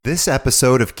This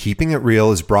episode of Keeping It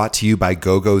Real is brought to you by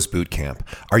GoGo's Bootcamp.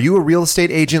 Are you a real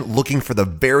estate agent looking for the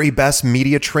very best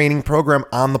media training program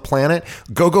on the planet?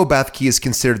 GoGo Bethke is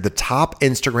considered the top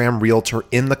Instagram realtor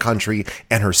in the country,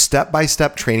 and her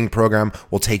step-by-step training program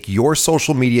will take your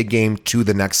social media game to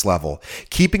the next level.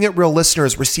 Keeping It Real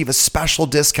listeners receive a special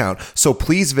discount, so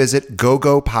please visit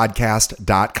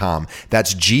gogopodcast.com.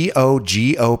 That's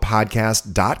GOGO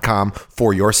podcast.com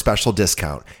for your special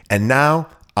discount. And now,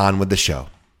 on with the show.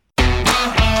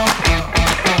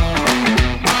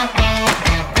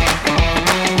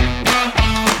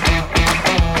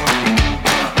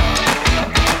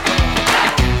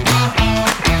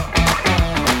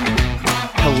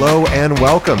 Hello and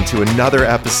welcome to another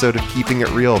episode of Keeping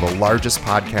It Real, the largest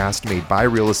podcast made by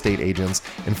real estate agents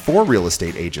and for real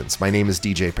estate agents. My name is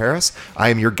DJ Paris. I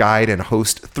am your guide and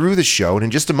host through the show. And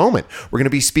in just a moment, we're going to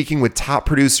be speaking with top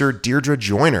producer Deirdre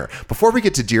Joyner. Before we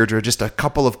get to Deirdre, just a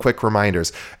couple of quick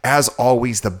reminders. As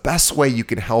always, the best way you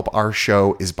can help our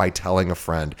show is by telling a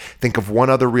friend. Think of one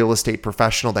other real estate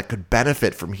professional that could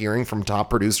benefit from hearing from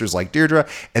top producers like Deirdre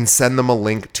and send them a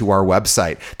link to our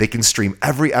website. They can stream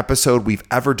every episode we've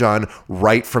ever done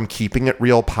right from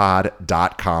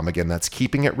keepingitrealpod.com. Again, that's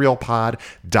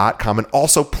keepingitrealpod.com. And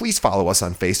also, please follow us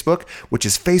on Facebook, which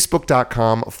is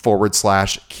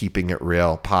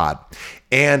facebook.com/keepingitrealpod.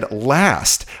 And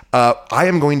last, I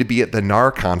am going to be at the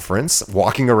NAR conference,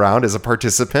 walking around as a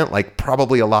participant, like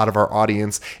probably a lot of our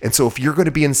audience. And so if you're going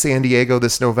to be in San Diego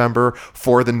this November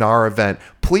for the NAR event,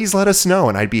 please let us know.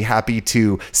 And I'd be happy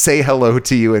to say hello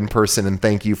to you in person and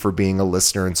thank you for being a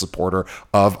listener and supporter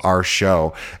of our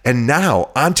show. And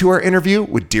now, on to our interview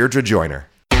with Deirdre Joyner.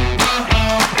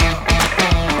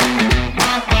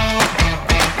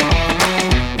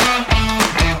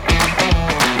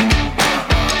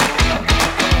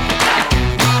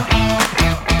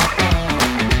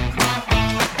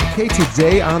 Okay,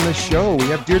 today on the show, we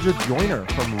have Deirdre Joyner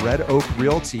from Red Oak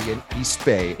Realty in East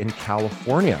Bay in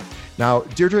California. Now,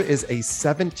 Deirdre is a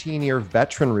 17-year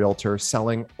veteran realtor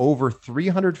selling over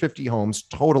 350 homes,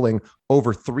 totaling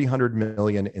over 300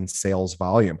 million in sales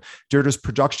volume. Deirdre's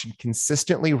production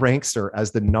consistently ranks her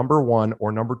as the number one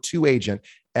or number two agent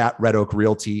at Red Oak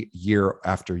Realty year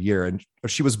after year. And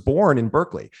she was born in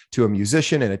Berkeley to a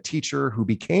musician and a teacher who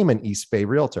became an East Bay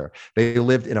realtor. They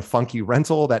lived in a funky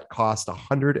rental that cost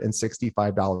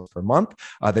 $165 per month.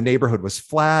 The neighborhood was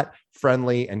flat,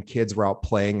 friendly, and kids were out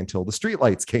playing until the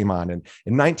streetlights came on. And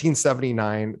in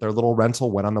 1979, their little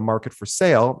rental went on the market for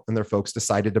sale, and their folks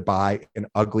decided to buy an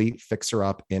ugly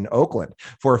fixer-up in Oakland.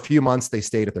 For a few months, they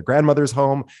stayed at their grandmother's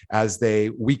home as they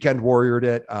weekend warriored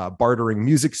it, bartering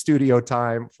music studio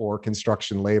time for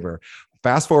construction labor.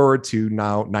 Fast forward to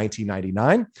now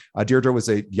 1999, Deirdre was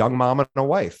a young mom and a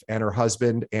wife, and her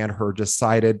husband and her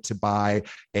decided to buy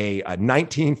a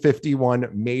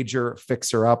 1951 major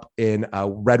fixer-up in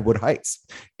Redwood Heights.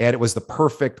 And it was the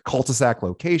perfect cul-de-sac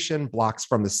location, blocks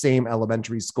from the same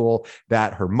elementary school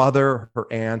that her mother, her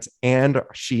aunt, and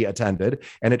she attended.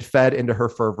 And it fed into her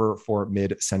fervor for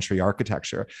mid-century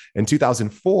architecture. In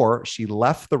 2004, she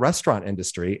left the restaurant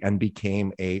industry and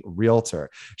became a realtor.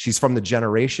 She's from the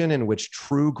generation in which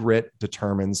true grit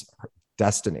determines her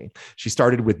destiny. She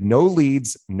started with no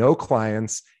leads, no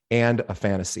clients, and a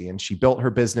fantasy. And she built her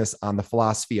business on the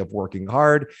philosophy of working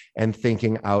hard and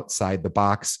thinking outside the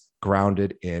box,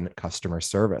 grounded in customer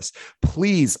service.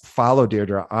 Please follow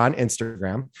Deirdre on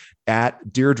Instagram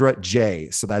at Deirdre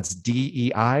J. So that's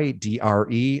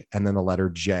DEIDRE and then the letter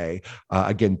J.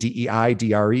 Again,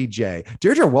 DEIDRE J.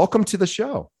 Deirdre, welcome to the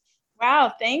show.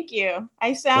 Wow, thank you.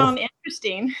 I sound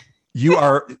interesting. You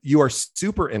are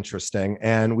super interesting,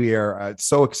 and we are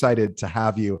so excited to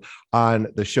have you on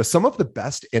the show. Some of the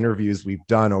best interviews we've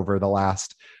done over the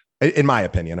last, in my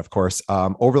opinion, of course,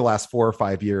 over the last 4 or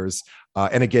 5 years.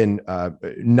 And again,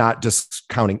 not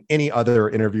discounting any other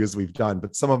interviews we've done,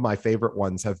 but some of my favorite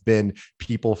ones have been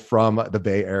people from the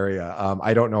Bay Area.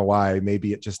 I don't know why.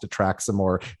 Maybe it just attracts a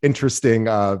more interesting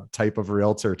type of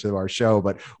realtor to our show,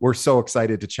 but we're so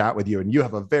excited to chat with you. And you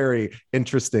have a very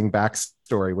interesting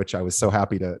backstory, which I was so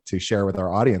happy to share with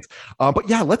our audience. But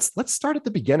yeah, let's start at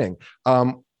the beginning.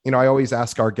 I always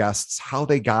ask our guests how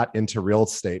they got into real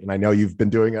estate. And I know you've been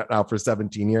doing it now for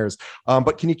 17 years,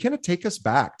 but can you kind of take us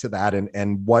back to that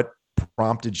and what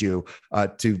prompted you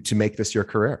to make this your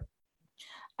career?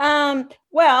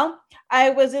 Well, I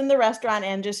was in the restaurant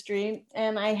industry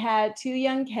and I had 2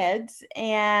 young kids.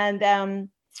 And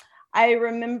I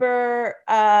remember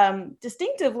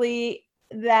distinctively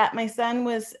that my son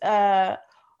was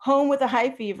home with a high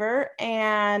fever,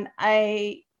 and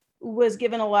I was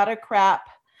given a lot of crap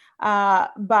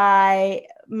by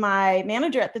my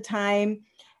manager at the time.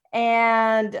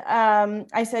 And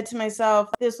I said to myself,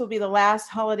 this will be the last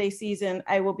holiday season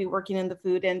I will be working in the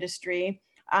food industry.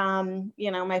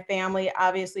 My family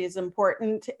obviously is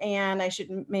important, and I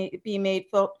shouldn't be made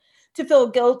to feel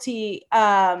guilty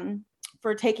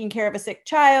for taking care of a sick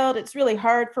child. It's really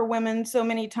hard for women so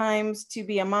many times to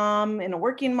be a mom and a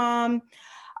working mom.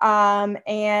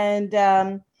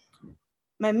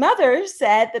 My mother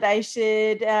said that I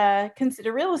should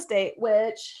consider real estate,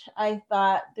 which I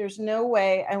thought there's no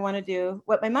way I want to do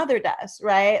what my mother does,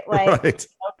 right? Like, Right.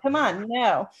 come on,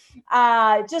 no.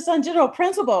 Just on general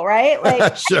principle, right?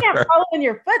 Like, Sure. I can't follow in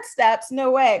your footsteps, no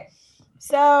way.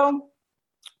 So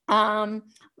my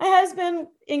husband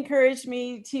encouraged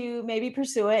me to maybe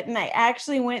pursue it, and I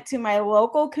actually went to my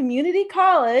local community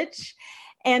college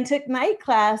and took night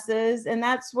classes, and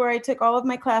that's where I took all of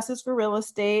my classes for real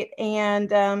estate, and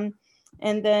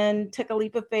then took a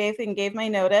leap of faith and gave my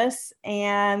notice,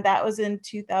 and that was in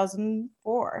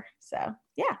 2004. So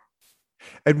yeah.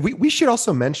 And we should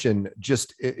also mention,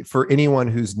 just for anyone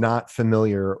who's not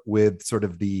familiar with sort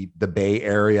of the Bay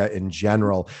Area in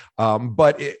general,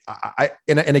 but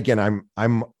again,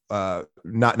 I'm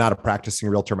not a practicing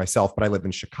realtor myself, but I live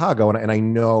in Chicago, and I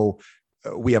know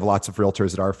we have lots of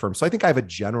realtors at our firm. So I think I have a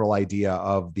general idea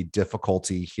of the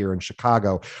difficulty here in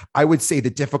Chicago. I would say the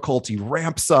difficulty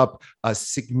ramps up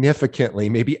significantly,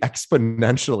 maybe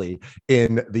exponentially,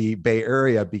 in the Bay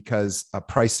Area, because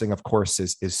pricing, of course,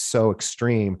 is so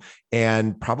extreme,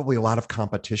 and probably a lot of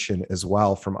competition as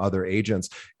well from other agents.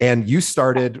 And you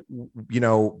started,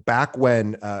 back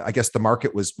when I guess the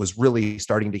market was really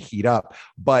starting to heat up,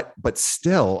 but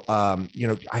still, I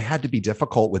had to be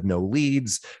difficult with no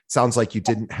leads. Sounds like you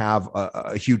didn't have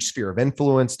a huge sphere of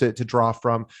influence to draw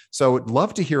from. So I'd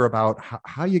love to hear about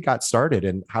how you got started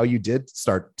and how you did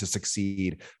start to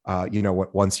succeed,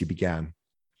 once you began.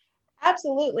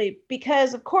 Absolutely.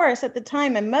 Because of course, at the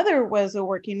time, my mother was a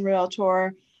working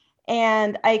realtor,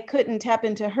 and I couldn't tap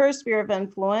into her sphere of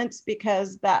influence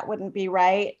because that wouldn't be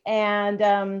right. And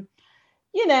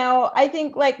I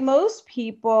think, like most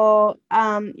people,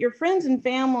 your friends and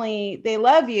family, they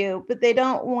love you, but they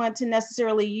don't want to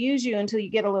necessarily use you until you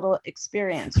get a little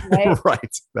experience, right?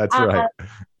 Right. That's right.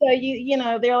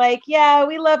 So they're like, yeah,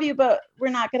 we love you, but we're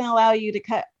not going to allow you to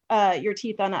cut your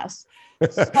teeth on us.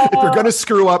 So, if you're going to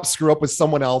screw up with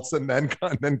someone else, and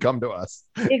then come to us.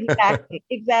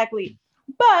 Exactly.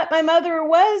 But my mother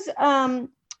was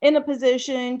in a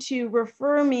position to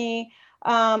refer me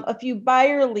a few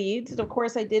buyer leads. Of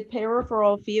course, I did pay a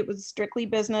referral fee. It was strictly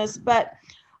business, but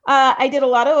I did a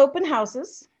lot of open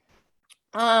houses.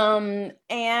 And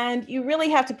you really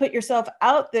have to put yourself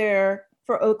out there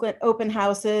for Oakland open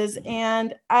houses.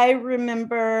 And I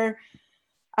remember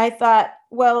I thought,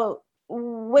 well,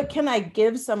 what can I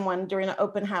give someone during an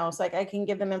open house? Like, I can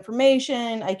give them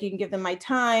information, I can give them my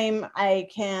time, I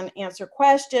can answer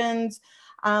questions.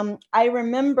 I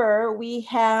remember we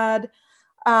had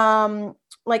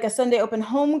like a Sunday open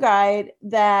home guide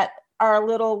that our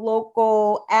little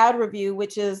local ad review,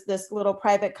 which is this little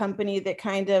private company that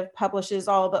kind of publishes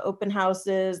all the open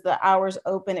houses, the hours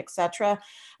open, etc.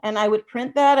 And I would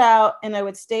print that out and I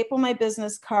would staple my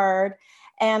business card.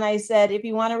 And I said, if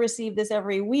you want to receive this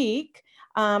every week,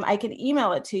 I can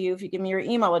email it to you if you give me your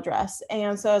email address.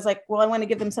 And so I was like, well, I want to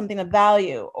give them something of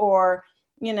value, or,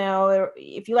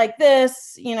 if you like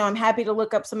this, I'm happy to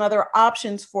look up some other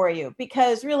options for you,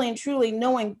 because really and truly, no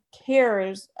one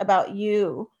cares about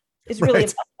you. It's really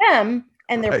Right. about them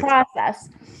and their process.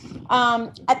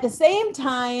 At the same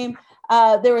time,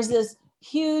 there was this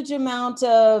huge amount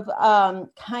of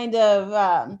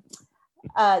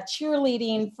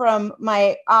cheerleading from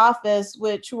my office,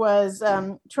 which was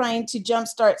trying to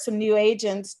jumpstart some new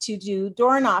agents to do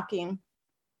door knocking.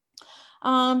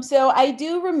 So I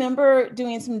do remember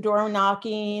doing some door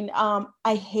knocking.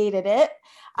 I hated it.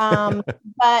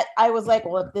 But I was like,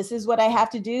 well, if this is what I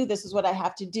have to do, this is what I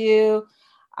have to do.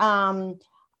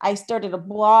 I started a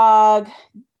blog.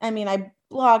 I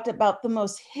blogged about the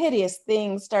most hideous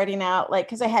things starting out, like,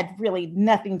 because I had really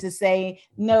nothing to say,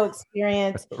 no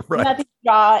experience, Right. nothing to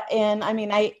draw in.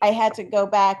 I had to go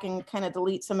back and kind of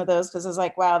delete some of those because I was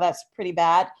like, wow, that's pretty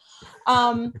bad.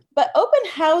 But open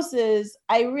houses,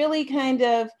 I really kind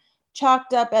of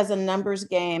chalked up as a numbers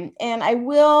game. And I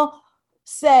will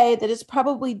say that it's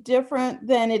probably different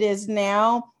than it is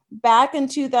now. Back in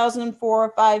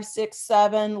 2004, 5, 6,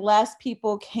 7, less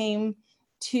people came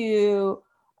to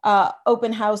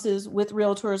open houses with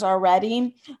realtors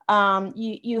already.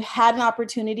 You had an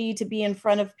opportunity to be in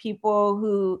front of people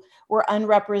who were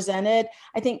unrepresented.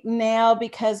 I think now,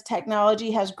 because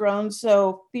technology has grown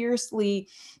so fiercely,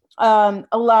 a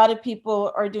lot of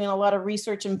people are doing a lot of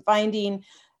research and finding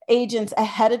agents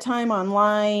ahead of time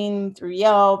online, through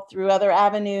Yelp, through other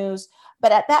avenues.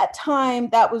 But at that time,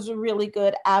 that was a really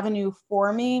good avenue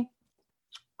for me.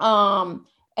 And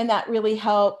that really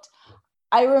helped.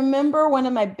 I remember one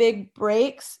of my big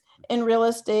breaks in real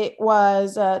estate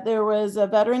was there was a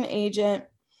veteran agent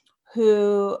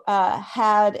who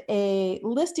had a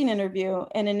listing interview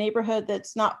in a neighborhood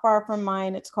that's not far from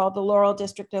mine. It's called the Laurel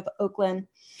District of Oakland.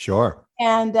 Sure.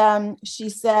 And she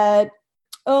said,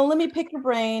 "Oh, let me pick your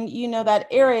brain. You know that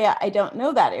area. I don't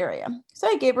know that area." So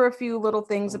I gave her a few little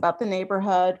things about the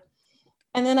neighborhood.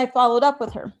 And then I followed up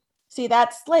with her. See,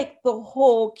 that's like the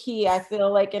whole key, I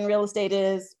feel like, in real estate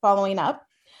is following up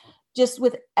just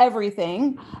with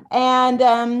everything. And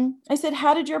I said,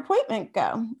 "How did your appointment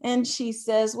go?" And she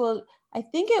says, "Well, I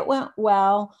think it went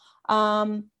well.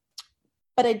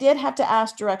 But I did have to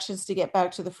ask directions to get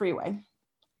back to the freeway."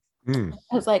 I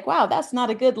was like, wow, that's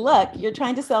not a good look. You're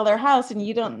trying to sell their house and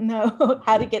you don't know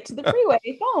how to get to the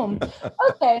freeway home.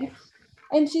 Okay.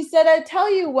 And she said, "I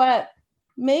tell you what,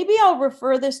 maybe I'll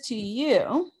refer this to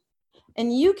you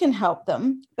and you can help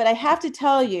them. But I have to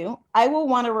tell you, I will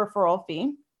want a referral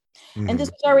fee. And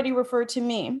this was already referred to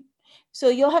me. So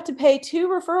you'll have to pay 2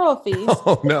 referral fees.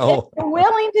 Oh, no. If you're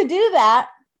willing to do that,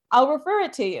 I'll refer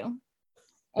it to you."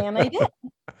 And I did.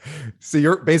 So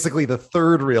you're basically the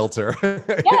third realtor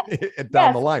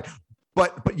down the line,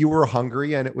 but you were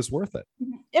hungry and it was worth it.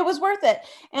 It was worth it.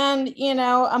 And,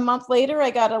 a month later,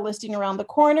 I got a listing around the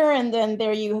corner, and then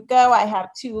there you go. I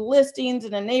have 2 listings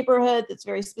in a neighborhood that's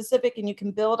very specific, and you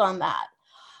can build on that.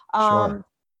 Sure.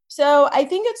 So I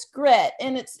think it's grit,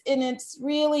 and it's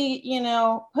really,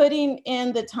 putting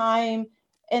in the time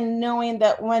and knowing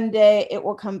that one day it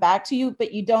will come back to you,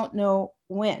 but you don't know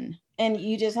when. And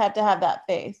you just have to have that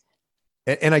faith.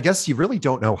 And I guess you really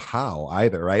don't know how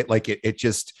either, right? Like it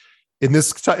just, in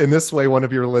this way, one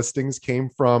of your listings came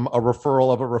from a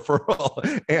referral of a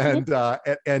referral.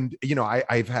 And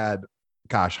I've had,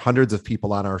 hundreds of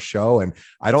people on our show, and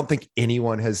I don't think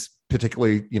anyone has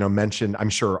particularly, mentioned,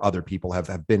 I'm sure other people have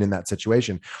been in that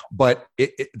situation, but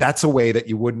that's a way that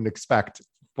you wouldn't expect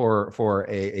for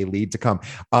a lead to come.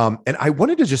 And I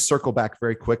wanted to just circle back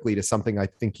very quickly to something I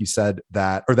think you said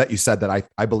that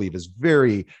I believe is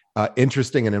very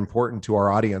interesting and important to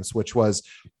our audience, which was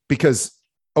because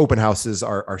open houses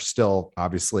are still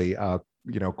obviously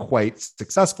quite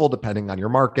successful depending on your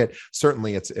market.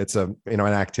 Certainly it's a, an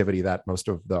activity that most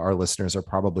of our listeners are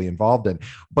probably involved in,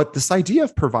 but this idea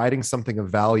of providing something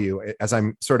of value, as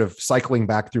I'm sort of cycling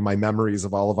back through my memories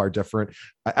of all of our different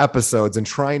episodes and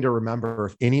trying to remember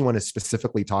if anyone has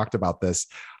specifically talked about this,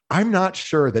 I'm not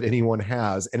sure that anyone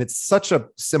has. And it's such a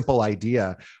simple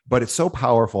idea, but it's so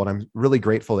powerful. And I'm really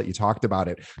grateful that you talked about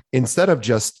it. Instead of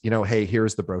just, hey,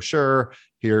 here's the brochure,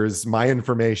 here's my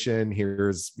information,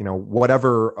 here's,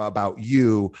 whatever about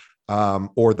you,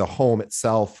 or the home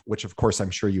itself, which of course,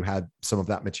 I'm sure you had some of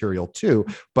that material too.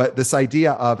 But this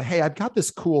idea of, hey, I've got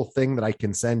this cool thing that I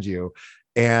can send you,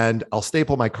 and I'll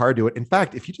staple my card to it. In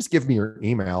fact, if you just give me your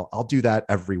email, I'll do that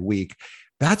every week.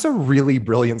 That's a really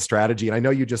brilliant strategy. And I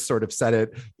know you just sort of said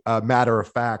it matter of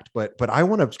fact, but I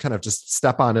want to kind of just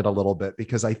step on it a little bit,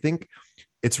 because I think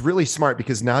it's really smart,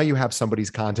 because now you have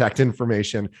somebody's contact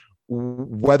information,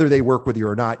 whether they work with you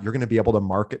or not, you're going to be able to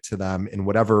market to them in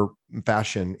whatever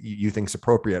fashion you think is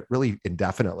appropriate, really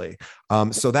indefinitely.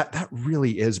 So that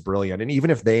really is brilliant. And even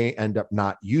if they end up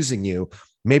not using you,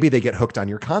 maybe they get hooked on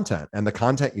your content and the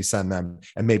content you send them,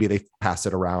 and maybe they pass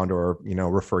it around or,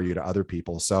 refer you to other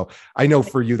people. So I know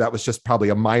for you, that was just probably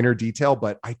a minor detail,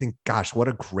 but I think, gosh, what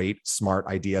a great, smart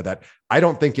idea that I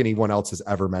don't think anyone else has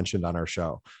ever mentioned on our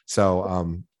show.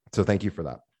 So thank you for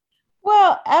that.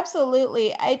 Well,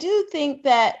 absolutely. I do think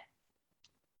that,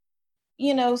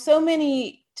 so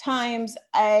many times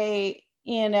I,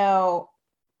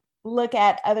 look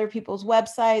at other people's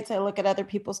websites, I look at other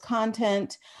people's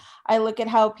content, I look at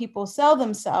how people sell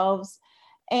themselves.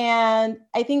 And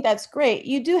I think that's great.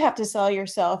 You do have to sell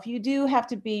yourself. You do have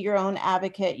to be your own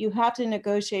advocate. You have to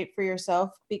negotiate for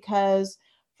yourself, because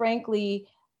frankly,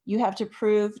 you have to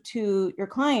prove to your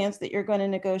clients that you're going to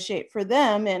negotiate for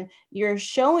them. And you're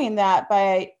showing that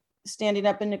by standing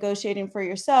up and negotiating for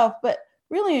yourself. But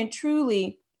really and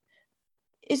truly,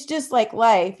 it's just like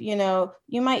life.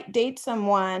 You might date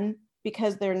someone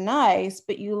because they're nice,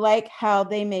 but you like how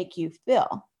they make you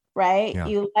feel, right? Yeah.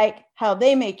 You like how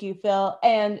they make you feel.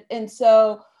 And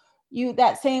so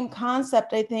that same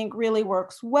concept, I think, really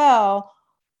works well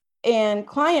in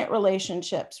client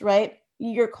relationships, right?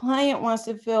 Your client wants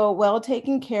to feel well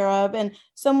taken care of, and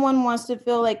someone wants to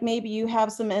feel like maybe you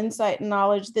have some insight and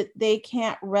knowledge that they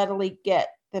can't readily get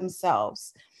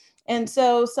themselves. And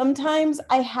so sometimes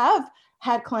I have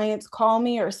had clients call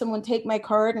me or someone take my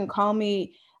card and call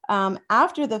me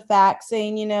after the fact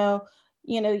saying,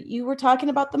 you were talking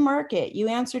about the market, you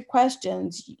answered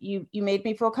questions, you made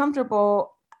me feel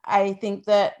comfortable. I think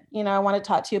that, I want to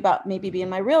talk to you about maybe being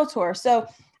my realtor. So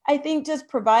I think just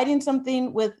providing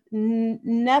something with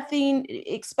nothing,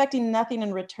 expecting nothing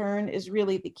in return is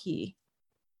really the key.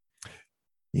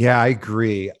 Yeah, I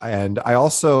agree. And I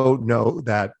also know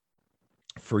that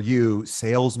for you,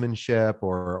 salesmanship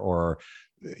or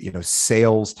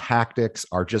sales tactics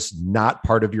are just not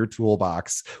part of your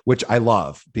toolbox, which I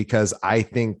love, because I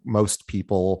think most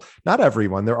people, not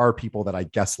everyone, there are people that I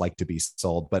guess like to be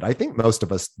sold, but I think most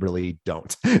of us really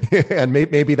don't. And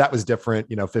maybe that was different,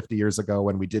 50 years ago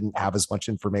when we didn't have as much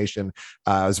information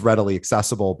as readily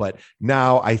accessible. But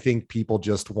now I think people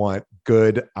just want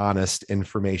good, honest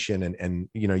information. And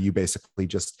you basically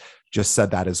just said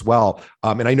that as well.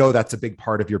 And I know that's a big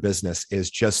part of your business,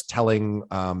 is just telling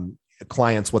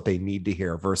clients what they need to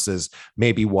hear versus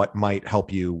maybe what might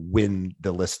help you win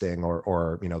the listing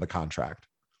or the contract.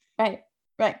 Right.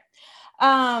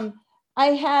 I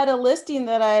had a listing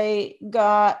that I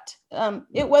got.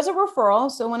 It was a referral.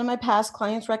 So one of my past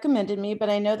clients recommended me, but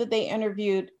I know that they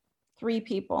interviewed 3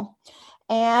 people.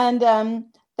 And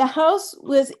the house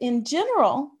was in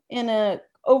general in a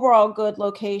overall good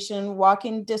location,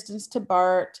 walking distance to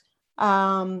BART,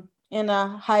 in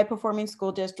a high performing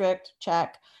school district,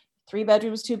 check. 3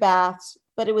 bedrooms, 2 baths,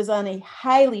 but it was on a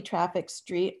highly trafficked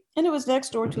street, and it was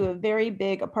next door to a very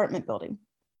big apartment building.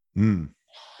 And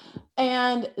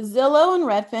Zillow and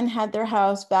Redfin had their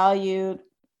house valued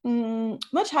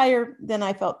much higher than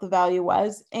I felt the value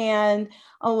was. And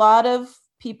a lot of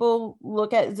people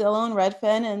look at Zillow and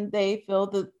Redfin and they feel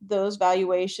that those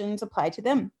valuations apply to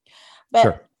them. But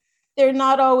sure, they're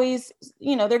not always,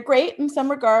 they're great in some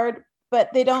regard,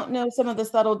 but they don't know some of the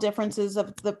subtle differences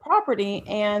of the property.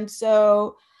 And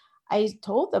so I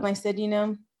told them, I said,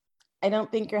 I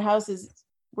don't think your house is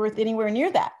worth anywhere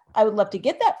near that. I would love to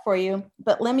get that for you,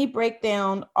 but let me break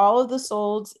down all of the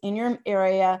solds in your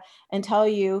area and tell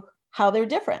you how they're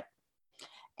different.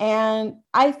 And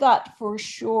I thought for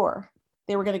sure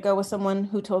they were going to go with someone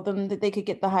who told them that they could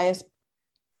get a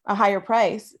higher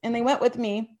price. And they went with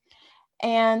me.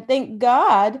 And thank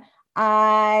God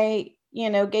I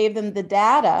gave them the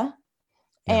data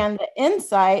and the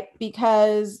insight,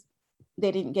 because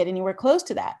they didn't get anywhere close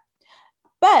to that.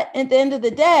 But at the end of the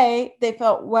day, they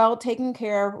felt well taken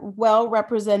care of, well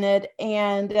represented,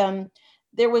 and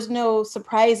there was no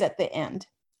surprise at the end.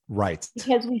 Right.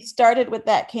 Because we started with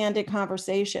that candid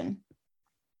conversation.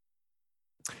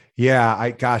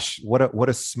 Yeah, what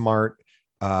a smart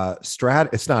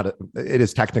it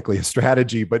is technically a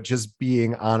strategy, but just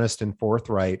being honest and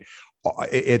forthright.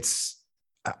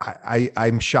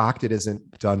 I'm shocked it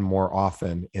isn't done more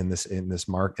often in this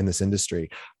industry.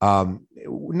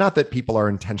 Not that people are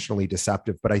intentionally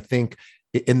deceptive, but I think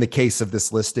in the case of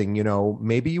this listing,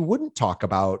 maybe you wouldn't talk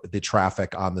about the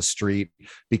traffic on the street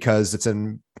because it's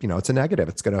a negative.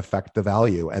 It's going to affect the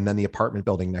value. And then the apartment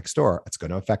building next door, it's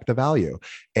going to affect the value.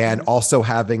 And also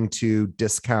having to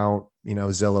discount,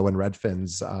 Zillow and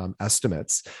Redfin's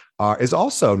estimates is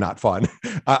also not fun.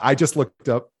 I just looked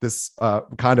up this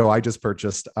condo I just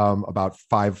purchased about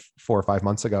 4 or 5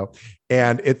 months ago.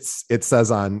 And it says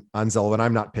on Zillow, and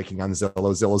I'm not picking on Zillow.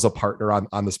 Zillow's a partner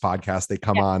on this podcast. They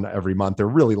come on every month. They're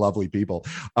really lovely people.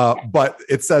 But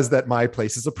it says that my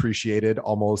place is appreciated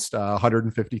almost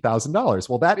 $150,000.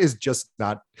 Well, that is just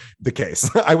not the case.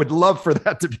 I would love for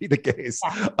that to be the case.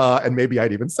 And maybe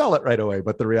I'd even sell it right away.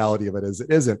 But the reality of it is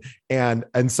it isn't.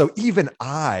 And so even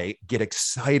I get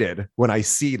excited when I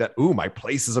see that, my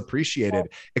place is appreciated,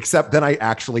 except then I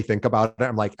actually think about it.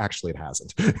 I'm like, actually, it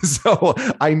hasn't. So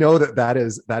I know that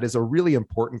is a really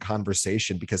important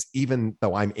conversation, because even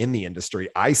though I'm in the industry,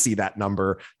 I see that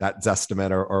number, that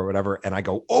Zestimate or whatever, and I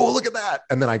go, oh, look at that.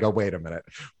 And then I go, wait a minute.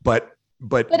 But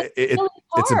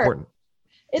it's important.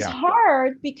 It's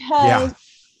hard because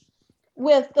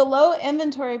with the low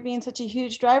inventory being such a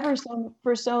huge driver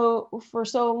for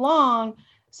so long,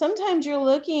 sometimes you're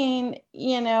looking,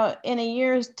 in a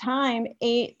year's time,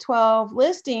 8, 12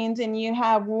 listings, and you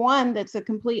have one that's a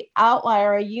complete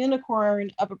outlier, a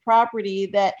unicorn of a property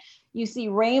that you see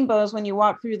rainbows when you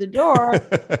walk through the door,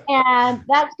 and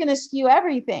that's going to skew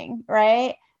everything,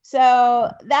 right?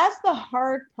 So that's the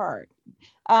hard part.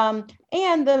 And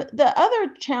the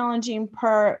other challenging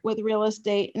part with real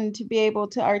estate, and to be able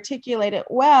to articulate it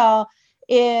well,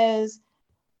 is,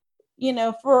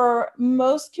 for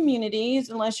most communities,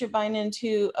 unless you're buying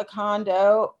into a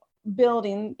condo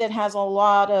building that has a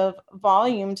lot of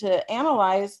volume to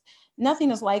analyze, nothing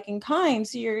is like in kind.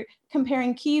 So you're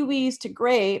comparing kiwis to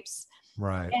grapes.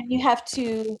 Right. And you have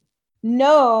to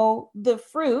know the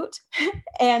fruit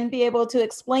and be able to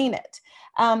explain it.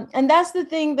 And that's the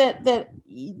thing that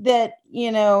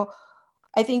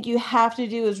I think you have to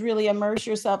do, is really immerse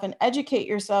yourself and educate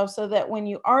yourself, so that when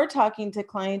you are talking to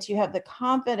clients, you have the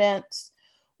confidence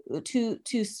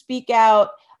to speak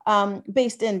out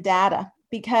based in data,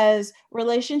 because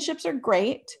relationships are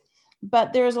great,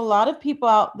 but there's a lot of people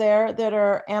out there that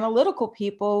are analytical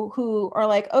people who are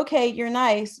like, okay, you're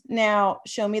nice, now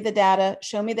show me the data,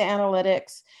 show me the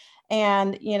analytics.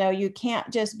 And you can't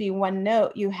just be one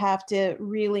note, you have to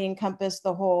really encompass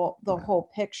the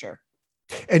whole picture.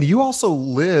 And you also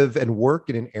live and work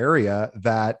in an area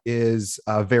that is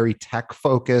very tech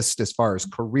focused as far as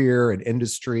career and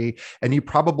industry. And you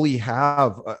probably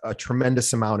have a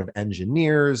tremendous amount of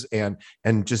engineers and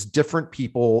just different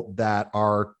people that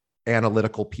are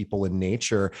analytical people in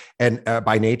nature and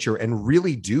by nature, and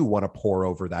really do want to pour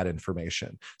over that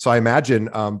information. So I imagine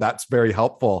that's very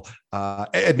helpful.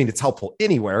 I mean, it's helpful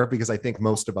anywhere, because I think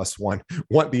most of us want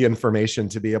the information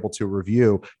to be able to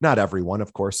review. Not everyone,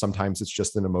 of course. Sometimes it's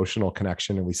just an emotional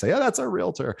connection and we say, oh, that's our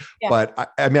realtor. Yeah. But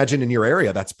I imagine in your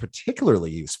area, that's particularly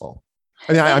useful.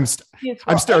 I mean,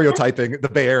 I'm stereotyping the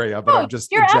Bay Area, but I'm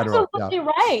just you're in general. Absolutely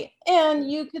right.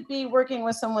 And you could be working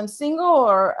with someone single,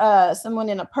 or someone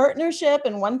in a partnership,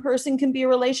 and one person can be a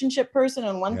relationship person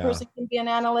and one person can be an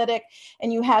analytic,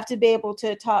 and you have to be able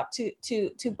to talk to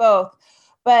both.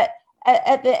 But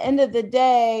at the end of the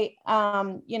day,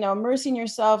 immersing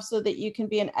yourself so that you can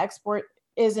be an expert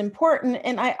is important.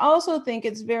 And I also think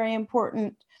it's very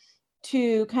important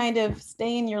to kind of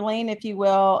stay in your lane, if you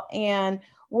will, and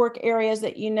work areas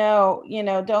that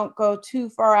don't go too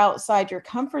far outside your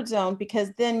comfort zone,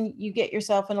 because then you get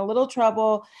yourself in a little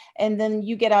trouble and then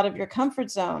you get out of your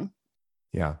comfort zone.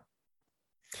 Yeah,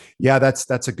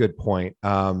 that's a good point.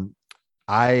 I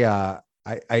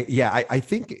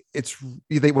think it's,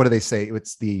 what do they say?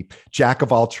 It's the jack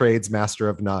of all trades, master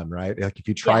of none, right? Like if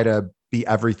you try to be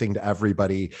everything to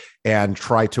everybody and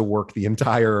try to work the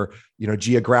entire,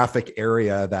 geographic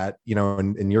area that,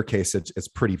 in your case, it's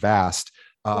pretty vast.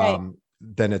 Right.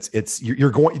 Then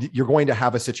you're going to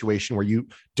have a situation where you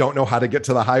don't know how to get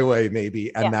to the highway,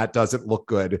 maybe, and that doesn't look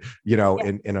good, in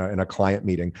a client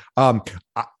meeting.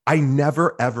 I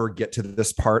never ever get to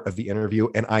this part of the interview,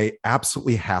 and I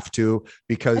absolutely have to,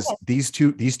 because these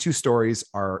two stories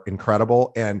are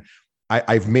incredible, and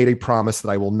I've made a promise that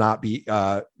I will not be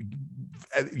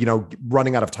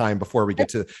running out of time before we get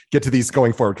to these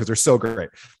going forward, because they're so great.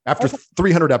 After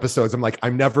 300 episodes, I'm like,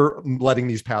 I'm never letting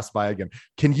these pass by again.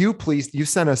 Can you please, you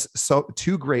sent us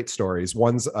two great stories.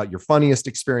 One's your funniest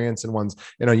experience and one's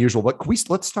an unusual, but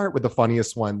let's start with the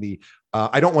funniest one.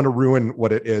 I don't want to ruin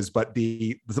what it is, but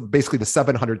basically the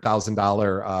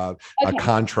 $700,000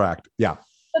 contract. Yeah.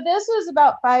 So this was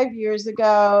about 5 years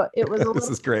ago. It was this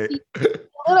is great.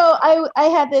 I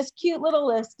had this cute little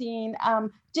listing.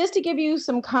 Just to give you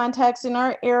some context, in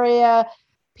our area,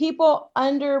 people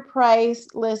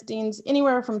underprice listings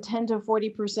anywhere from 10 to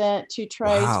 40% to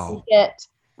try to get.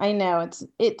 I know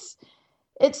it's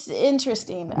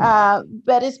interesting,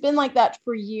 but it's been like that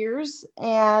for years.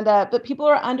 And but people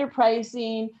are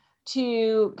underpricing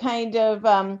to kind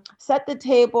of set the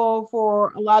table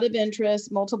for a lot of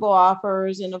interest, multiple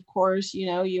offers, and of course,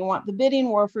 you want the bidding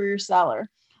war for your seller.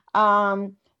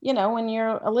 When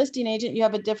you're a listing agent, you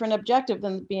have a different objective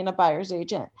than being a buyer's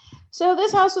agent. So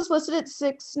this house was listed at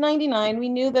 $699. We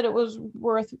knew that it was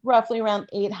worth roughly around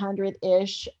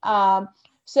 $800-ish.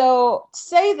 So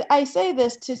I say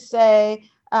this to say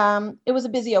it was a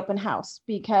busy open house,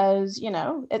 because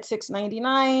at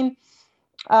 $699,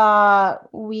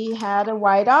 we had a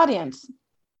wide audience,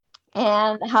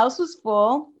 and the house was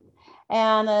full.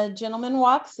 And a gentleman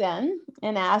walks in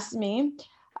and asks me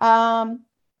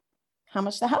how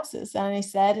much the house is. And I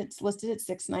said, it's listed at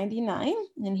 $699.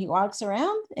 And he walks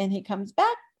around and he comes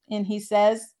back and he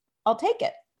says, I'll take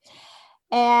it.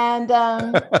 And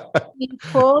he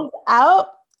pulls out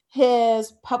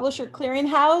his publisher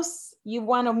clearinghouse, you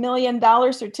won $1 million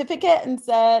certificate, and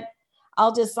said,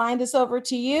 I'll just sign this over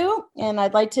to you, and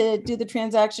I'd like to do the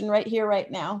transaction right here,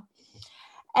 right now.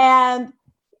 And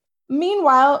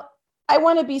meanwhile, I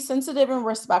want to be sensitive and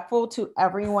respectful to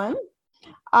everyone.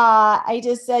 I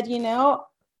just said,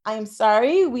 I'm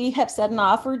sorry, we have set an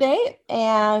offer date,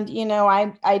 and,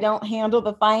 I don't handle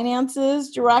the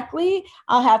finances directly.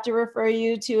 I'll have to refer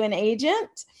you to an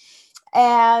agent.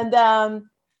 And,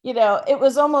 it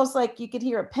was almost like you could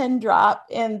hear a pin drop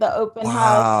in the open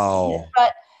house.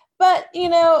 But,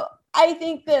 I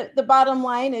think that the bottom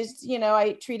line is,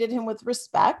 I treated him with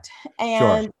respect,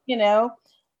 and,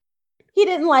 he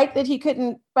didn't like that he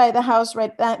couldn't buy the house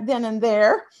right then and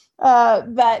there.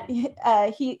 But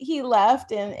he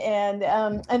left,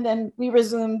 and then we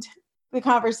resumed the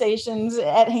conversations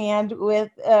at hand with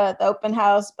the open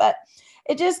house. But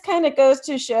it just kind of goes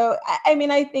to show. I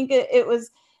mean, I think it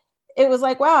was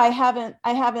like, wow, I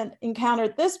haven't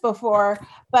encountered this before.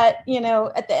 But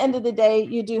at the end of the day,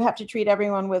 you do have to treat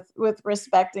everyone with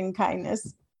respect and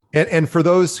kindness. And for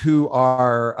those who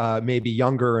are maybe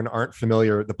younger and aren't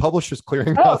familiar, the Publishers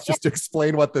Clearinghouse, just to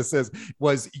explain what this is,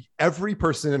 was every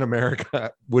person in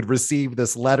America would receive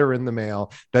this letter in the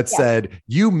mail that said,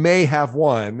 you may have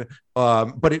won,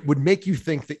 but it would make you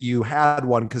think that you had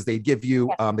one because they'd give you,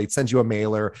 they'd send you a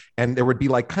mailer, and there would be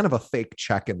like kind of a fake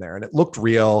check in there, and it looked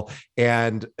real.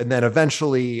 And then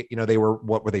eventually,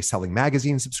 what were they selling?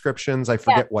 Magazine subscriptions? I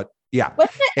forget what. Yeah.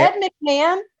 What's it, Ed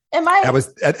McMahon? And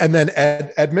then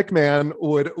Ed McMahon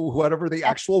would, whatever the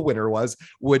actual winner was,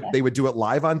 they would do it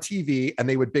live on TV, and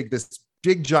they would this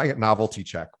big giant novelty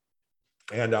check.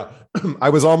 And I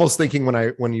was almost thinking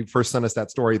when you first sent us that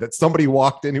story that somebody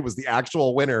walked in who was the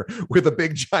actual winner with a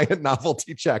big giant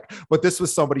novelty check, but this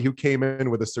was somebody who came in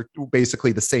with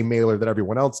basically the same mailer that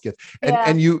everyone else gets.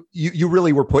 And you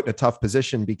really were put in a tough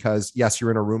position because yes,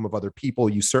 you're in a room of other people.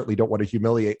 You certainly don't want to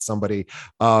humiliate somebody.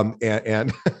 But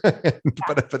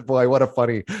boy, what a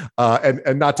funny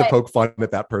and not to poke fun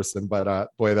at that person, but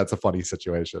boy, that's a funny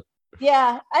situation.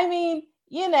 Yeah, I mean,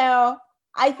 I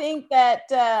think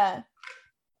that.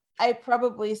 I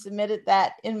probably submitted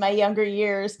that in my younger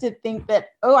years to think that,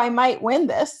 I might win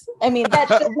this. I mean, that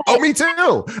shows my me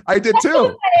too. I did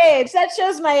too. That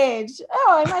shows my age.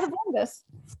 I might have won this.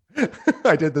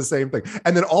 I did the same thing.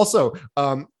 And then also,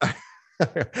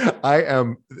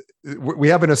 we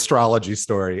have an astrology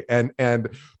story, and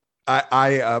it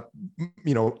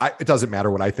doesn't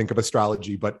matter what I think of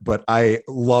astrology, but I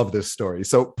love this story.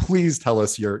 So please tell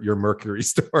us your Mercury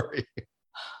story.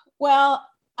 Well,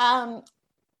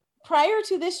 prior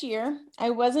to this year,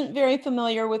 I wasn't very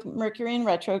familiar with Mercury in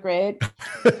retrograde.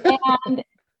 And,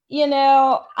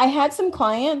 I had some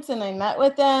clients and I met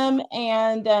with them,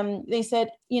 and they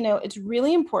said, it's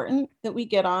really important that we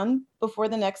get on before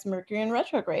the next Mercury in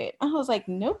retrograde. I was like,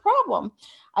 no problem.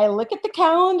 I look at the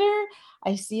calendar,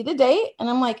 I see the date, and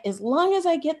I'm like, as long as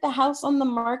I get the house on the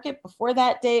market before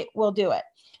that date, we'll do it.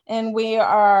 And we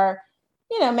are,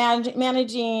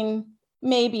 managing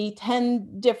maybe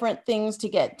 10 different things to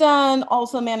get done,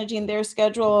 also managing their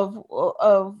schedule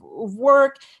of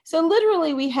work. So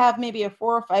literally we have maybe a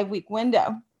 4 or 5 week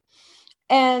window.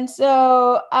 And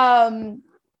so I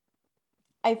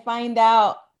find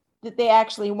out that they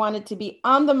actually wanted to be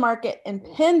on the market and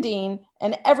pending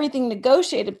and everything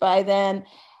negotiated by then.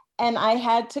 And I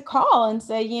had to call and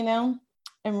say, I'm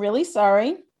really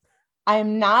sorry.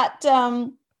 I'm not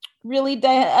really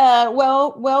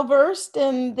well versed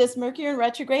in this Mercury in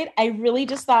retrograde. I really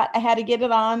just thought I had to get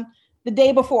it on the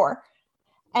day before.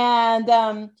 And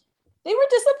they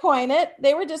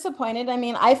were disappointed. I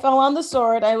mean, I fell on the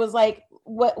sword. I was like,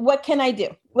 what can I do?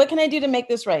 What can I do to make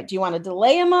this right? Do you want to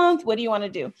delay a month? What do you want to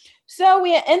do? So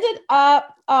we ended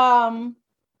up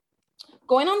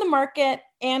going on the market,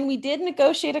 and we did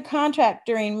negotiate a contract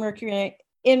during Mercury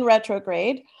in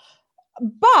retrograde.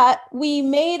 But we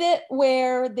made it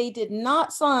where they did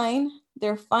not sign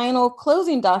their final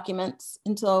closing documents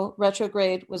until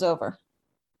retrograde was over,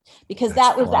 because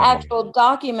that was the actual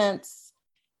documents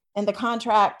and the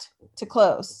contract to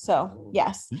close. So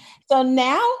yes. So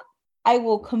now I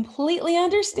will completely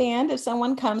understand if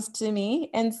someone comes to me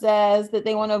and says that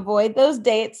they want to avoid those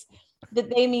dates,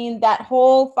 that they mean that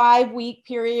whole 5 week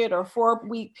period or 4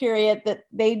 week period, that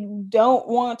they don't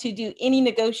want to do any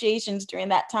negotiations during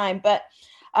that time. But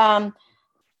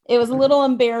it was a little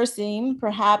embarrassing.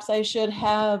 Perhaps I should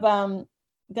have done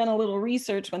a little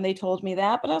research when they told me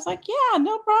that, but I was like, yeah,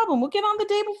 no problem. We'll get on the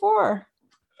day before.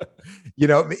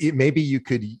 Maybe you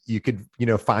could,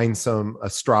 find some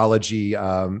astrology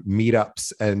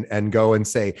meetups and go and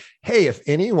say, hey, if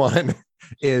anyone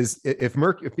if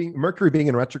Mercury being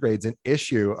in retrograde is an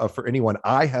issue for anyone,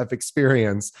 I have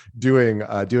experience doing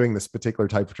this particular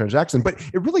type of transaction. But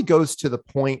it really goes to the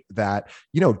point that,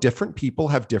 different people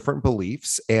have different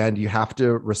beliefs, and you have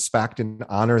to respect and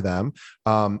honor them,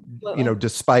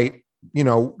 despite,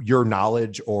 your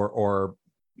knowledge or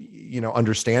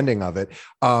understanding of it.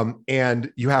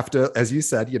 And you have to, as you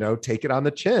said, take it on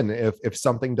the chin if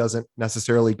something doesn't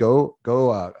necessarily go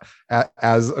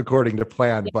as according to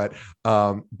plan. But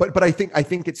I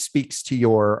think it speaks to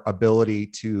your ability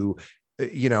to,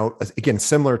 again,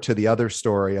 similar to the other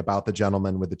story about the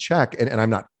gentleman with the check. And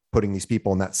I'm not putting these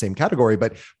people in that same category,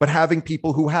 but having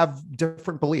people who have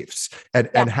different beliefs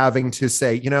and having to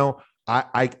say,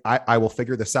 I will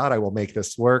figure this out. I will make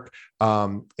this work.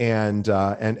 And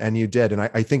you did. And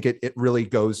I think it really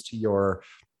goes to your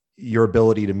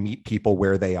ability to meet people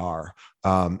where they are,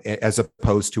 as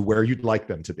opposed to where you'd like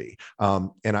them to be.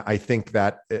 And I think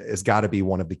that has got to be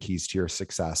one of the keys to your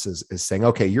success is saying,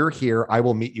 okay, you're here. I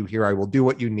will meet you here. I will do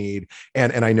what you need.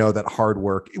 And I know that hard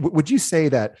work, would you say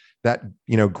that,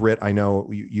 grit, I know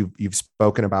you've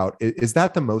spoken about, is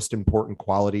that the most important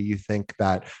quality you think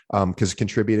that has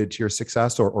contributed to your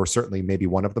success, or certainly maybe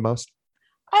one of the most?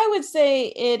 I would say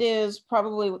it is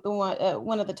probably the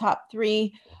one of the top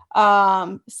three,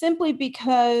 simply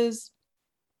because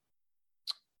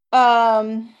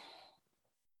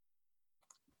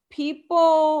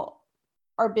people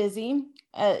are busy.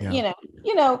 Yeah.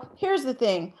 Here's the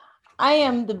thing. I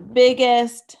am the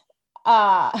biggest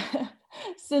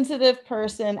sensitive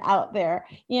person out there.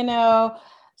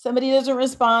 Somebody doesn't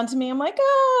respond to me, I'm like,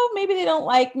 oh, maybe they don't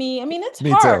like me. I mean, it's me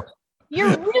hard. Too. You're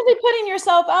really putting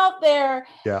yourself out there.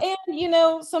 Yeah. And,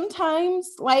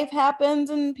 sometimes life happens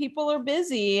and people are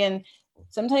busy, and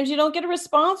sometimes you don't get a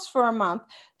response for a month.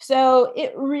 So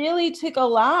it really took a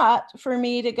lot for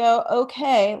me to go,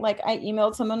 okay, like I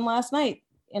emailed someone last night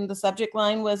and the subject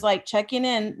line was like, checking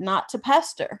in, not to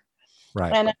pester.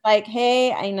 Right. And I'm like,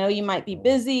 hey, I know you might be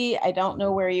busy. I don't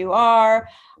know where you are.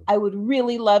 I would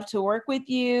really love to work with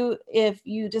you. If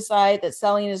you decide that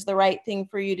selling is the right thing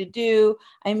for you to do,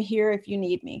 I'm here if you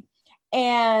need me.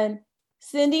 And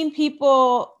sending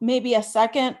people maybe a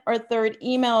second or third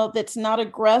email that's not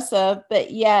aggressive,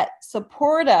 but yet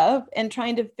supportive, and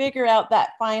trying to figure out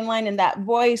that fine line and that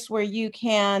voice where you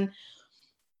can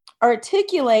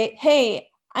articulate, hey,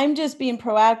 I'm just being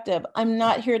proactive. I'm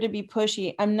not here to be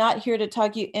pushy. I'm not here to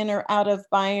talk you in or out of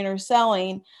buying or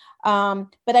selling.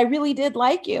 But I really did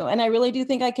like you, and I really do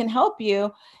think I can help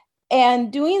you.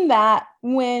 And doing that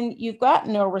when you've got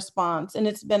no response and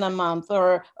it's been a month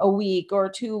or a week or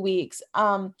 2 weeks,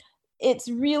 it's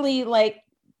really like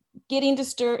getting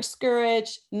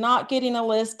discouraged, not getting a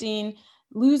listing,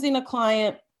 losing a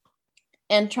client,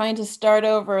 and trying to start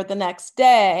over the next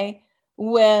day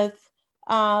with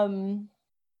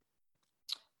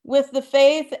the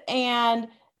faith and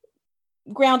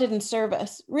grounded in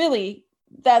service. Really,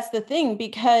 that's the thing,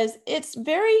 because it's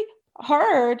very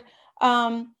hard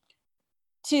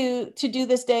to do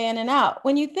this day in and out.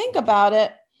 When you think about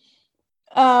it,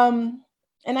 and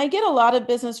I get a lot of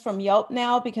business from Yelp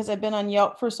now because I've been on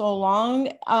Yelp for so long.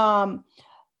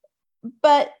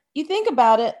 But you think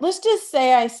about it, let's just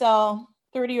say I sell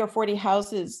 30 or 40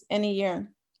 houses in a year.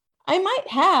 I might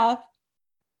have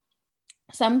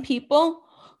some people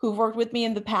who've worked with me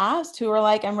in the past who are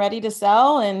like, I'm ready to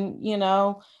sell, and,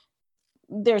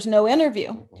 there's no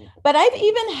interview. But I've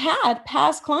even had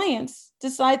past clients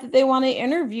decide that they want to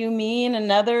interview me and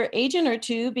another agent or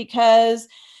two because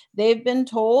they've been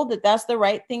told that that's the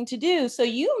right thing to do. So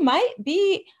you might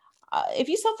be, if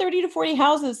you sell 30 to 40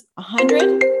 houses,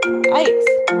 100,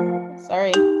 yikes,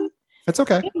 sorry. That's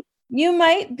okay. You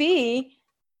might be,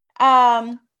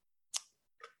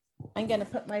 I'm going to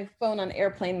put my phone on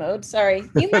airplane mode. Sorry.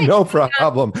 You might no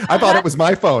problem. I thought it was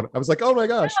my phone. I was like, oh my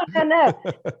gosh. No.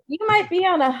 You might be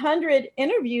on 100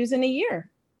 interviews in a year.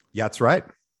 Yeah, that's right.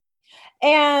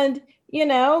 And, you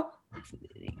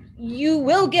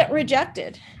will get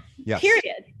rejected. Yes.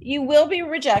 Period. You will be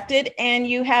rejected, and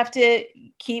you have to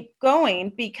keep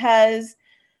going because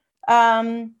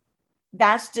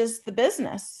that's just the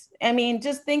business. I mean,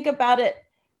 just think about it,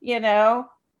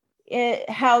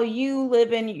 how you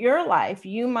live in your life.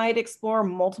 You might explore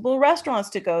multiple restaurants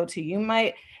to go to. You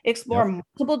might explore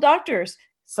multiple doctors.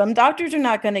 Some doctors are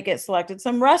not going to get selected.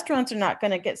 Some restaurants are not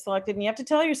going to get selected. And you have to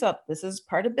tell yourself, this is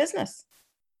part of business.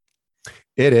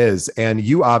 It is. And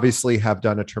you obviously have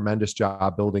done a tremendous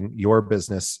job building your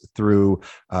business through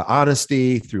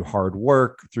honesty, through hard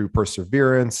work, through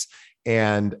perseverance,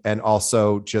 and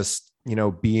also just,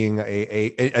 being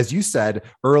as you said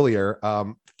earlier,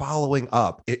 following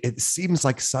up. It seems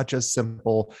like such a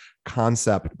simple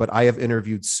concept, but I have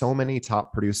interviewed so many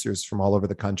top producers from all over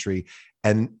the country,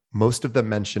 and most of them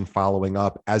mention following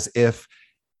up as if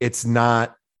it's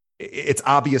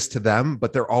obvious to them,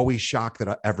 but they're always shocked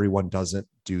that everyone doesn't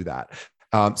do that.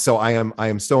 So I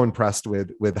am so impressed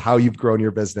with how you've grown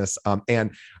your business.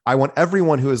 And I want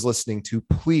everyone who is listening to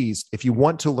please, if you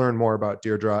want to learn more about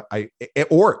Deirdre,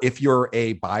 or if you're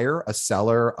a buyer, a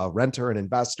seller, a renter, an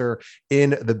investor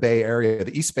in the Bay Area,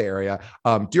 the East Bay Area,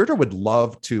 Deirdre would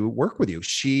love to work with you.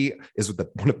 She is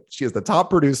the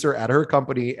top producer at her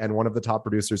company and one of the top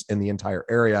producers in the entire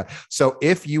area. So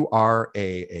if you are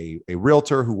a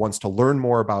realtor who wants to learn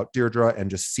more about Deirdre and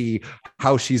just see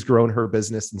how she's grown her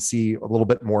business and see a little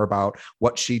little bit more about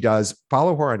what she does,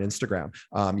 follow her on Instagram.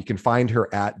 You can find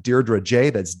her at Deirdre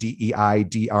J. That's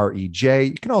DEIDREJ.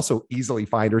 You can also easily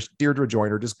find her, Deirdre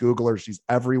Joyner. Just Google her. She's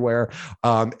everywhere.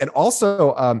 And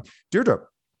also, Deirdre,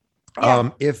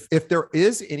 if there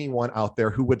is anyone out there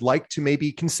who would like to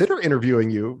maybe consider interviewing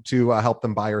you to help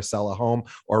them buy or sell a home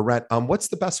or rent, what's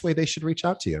the best way they should reach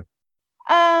out to you?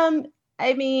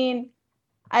 I mean,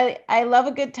 I love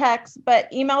a good text, but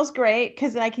email's great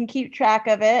because I can keep track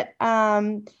of it.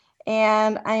 And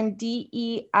I'm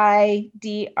DEIDRE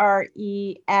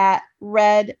at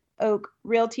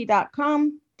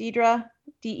redoakrealty.com. Deidre,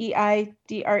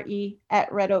 DEIDRE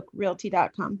at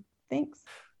redoakrealty.com. Thanks.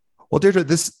 Well, Deirdre,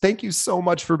 thank you so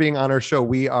much for being on our show.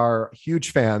 We are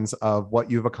huge fans of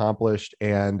what you've accomplished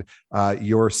and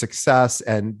your success,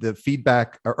 and the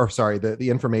feedback, the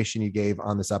information you gave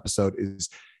on this episode is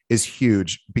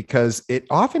huge, because it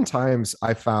oftentimes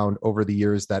I found over the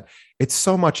years that it's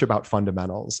so much about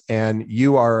fundamentals, and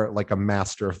you are like a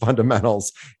master of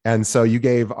fundamentals. And so you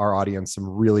gave our audience some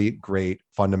really great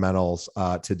fundamentals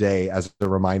today as a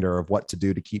reminder of what to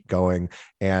do to keep going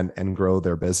and grow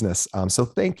their business. So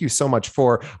thank you so much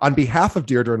on behalf of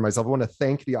Deirdre and myself, I want to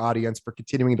thank the audience for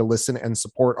continuing to listen and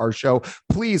support our show.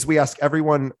 Please, we ask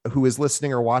everyone who is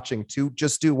listening or watching to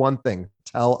just do one thing.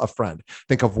 Tell a friend.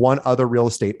 Think of one other real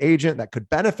estate agent that could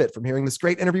benefit from hearing this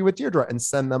great interview with Deirdre, and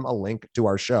send them a link to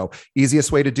our show.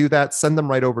 Easiest way to do that, send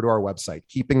them right over to our website,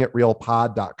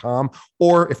 keepingitrealpod.com.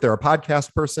 Or if they're a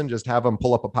podcast person, just have them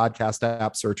pull up a podcast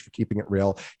app, search for Keeping It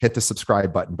Real, hit the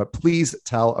subscribe button. But please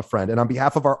tell a friend. And on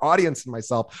behalf of our audience and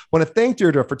myself, I want to thank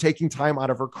Deirdre for taking time out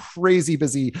of her crazy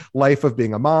busy life of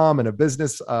being a mom and a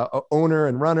business owner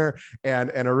and runner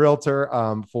and a realtor,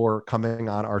 for coming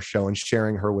on our show and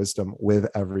sharing her wisdom with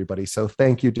everybody. So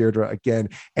thank you, Deirdre, again.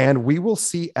 And we will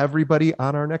see everybody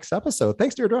on our next episode.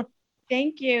 Thanks, Deirdre.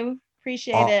 Thank you.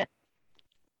 Appreciate it.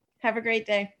 Have a great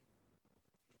day.